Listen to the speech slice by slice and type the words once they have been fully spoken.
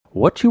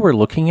What you are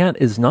looking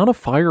at is not a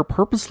fire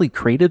purposely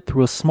created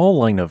through a small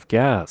line of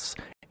gas.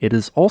 It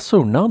is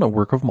also not a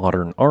work of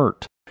modern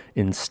art.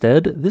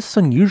 Instead, this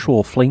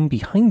unusual flame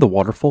behind the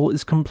waterfall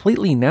is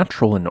completely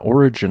natural in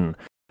origin.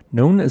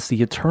 Known as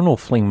the Eternal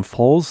Flame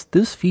Falls,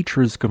 this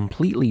feature is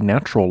completely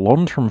natural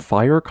long-term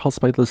fire caused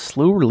by the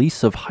slow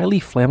release of highly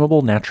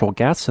flammable natural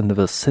gas in the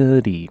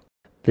vicinity.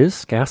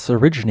 This gas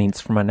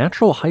originates from a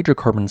natural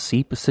hydrocarbon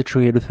seep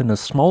situated within a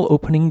small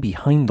opening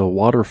behind the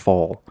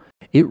waterfall.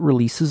 It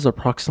releases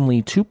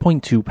approximately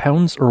 2.2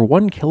 pounds or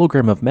 1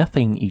 kilogram of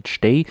methane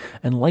each day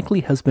and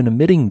likely has been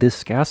emitting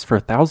this gas for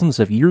thousands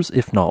of years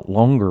if not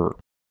longer.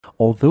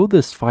 Although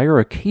this fire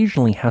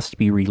occasionally has to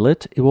be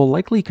relit, it will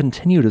likely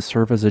continue to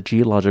serve as a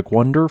geologic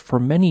wonder for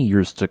many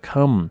years to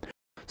come.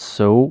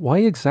 So, why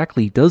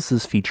exactly does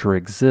this feature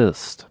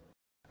exist?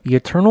 The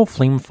Eternal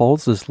Flame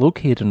Falls is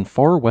located in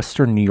far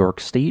western New York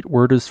State,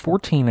 where it is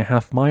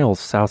 14.5 miles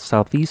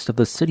south-southeast of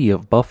the city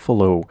of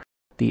Buffalo.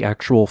 The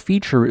actual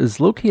feature is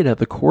located at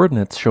the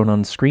coordinates shown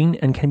on screen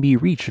and can be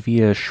reached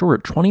via a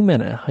short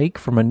 20-minute hike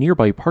from a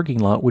nearby parking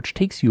lot which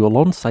takes you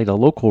alongside a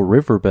local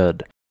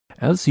riverbed.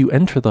 As you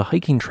enter the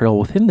hiking trail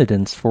within the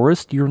dense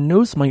forest, your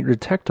nose might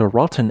detect a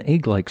rotten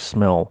egg-like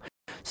smell.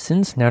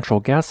 Since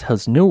natural gas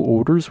has no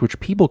odors which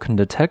people can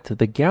detect,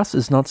 the gas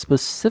is not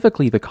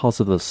specifically the cause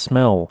of the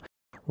smell.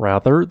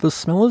 Rather, the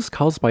smell is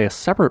caused by a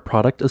separate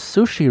product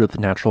associated with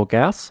natural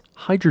gas,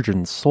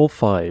 hydrogen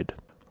sulfide.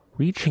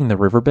 Reaching the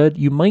riverbed,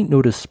 you might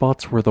notice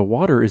spots where the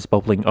water is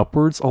bubbling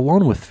upwards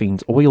along with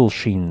faint oil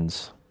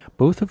sheens.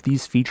 Both of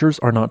these features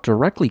are not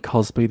directly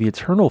caused by the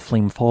Eternal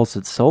Flame Falls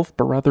itself,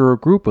 but rather a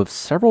group of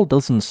several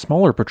dozen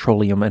smaller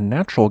petroleum and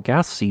natural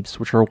gas seeps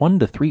which are 1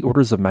 to 3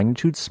 orders of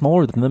magnitude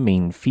smaller than the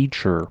main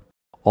feature.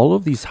 All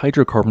of these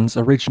hydrocarbons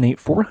originate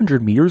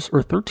 400 meters or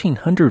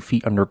 1,300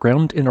 feet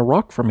underground in a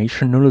rock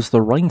formation known as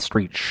the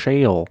Rhinestrait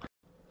Shale.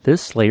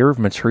 This layer of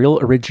material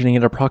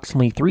originated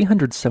approximately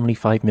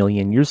 375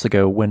 million years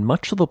ago when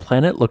much of the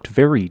planet looked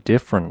very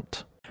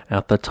different.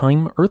 At the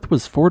time, Earth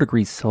was 4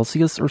 degrees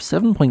Celsius or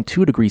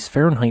 7.2 degrees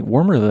Fahrenheit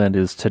warmer than it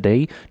is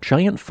today.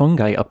 Giant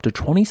fungi up to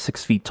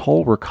 26 feet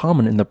tall were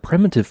common in the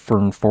primitive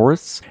fern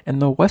forests,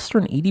 and the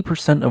western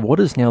 80% of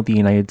what is now the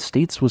United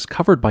States was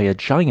covered by a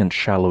giant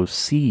shallow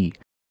sea.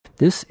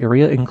 This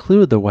area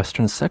included the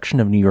western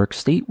section of New York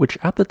State, which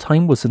at the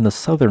time was in the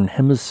southern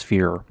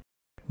hemisphere.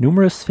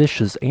 Numerous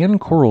fishes and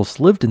corals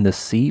lived in this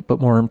sea,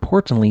 but more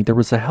importantly, there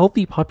was a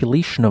healthy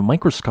population of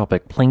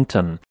microscopic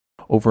plankton.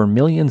 Over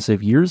millions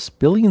of years,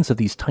 billions of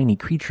these tiny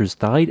creatures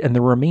died and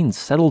their remains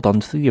settled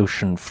onto the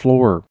ocean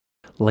floor.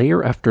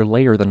 Layer after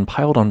layer then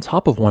piled on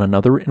top of one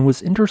another and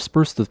was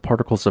interspersed with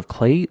particles of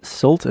clay,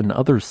 silt, and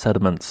other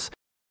sediments.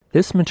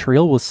 This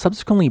material was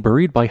subsequently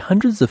buried by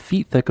hundreds of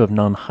feet thick of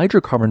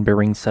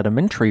non-hydrocarbon-bearing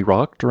sedimentary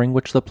rock, during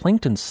which the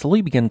plankton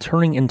slowly began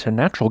turning into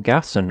natural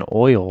gas and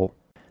oil.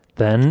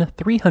 Then,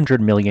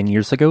 300 million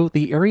years ago,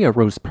 the area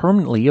rose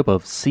permanently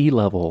above sea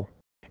level.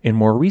 In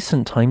more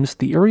recent times,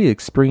 the area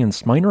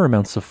experienced minor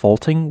amounts of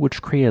faulting,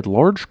 which created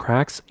large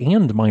cracks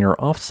and minor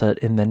offset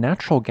in the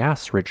natural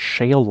gas-rich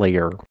shale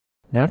layer.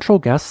 Natural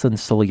gas then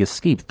slowly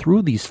escaped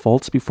through these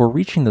faults before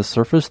reaching the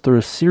surface through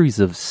a series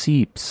of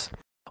seeps.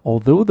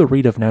 Although the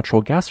rate of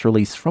natural gas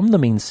release from the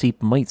main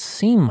seep might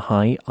seem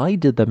high, I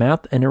did the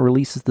math and it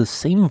releases the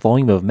same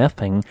volume of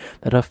methane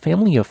that a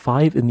family of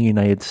 5 in the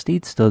United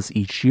States does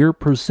each year,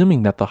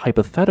 presuming that the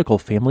hypothetical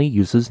family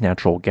uses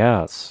natural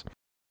gas.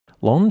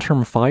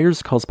 Long-term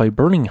fires caused by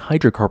burning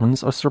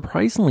hydrocarbons are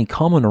surprisingly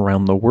common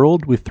around the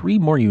world, with 3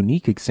 more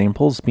unique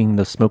examples being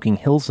the Smoking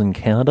Hills in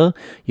Canada,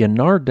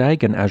 Yanar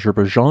Dag in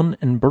Azerbaijan,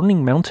 and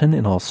Burning Mountain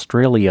in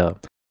Australia.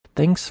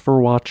 Thanks for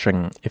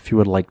watching. If you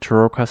would like to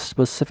request a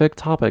specific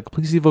topic,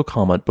 please leave a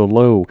comment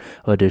below.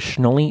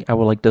 Additionally, I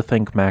would like to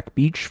thank Mac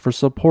Beach for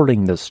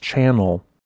supporting this channel.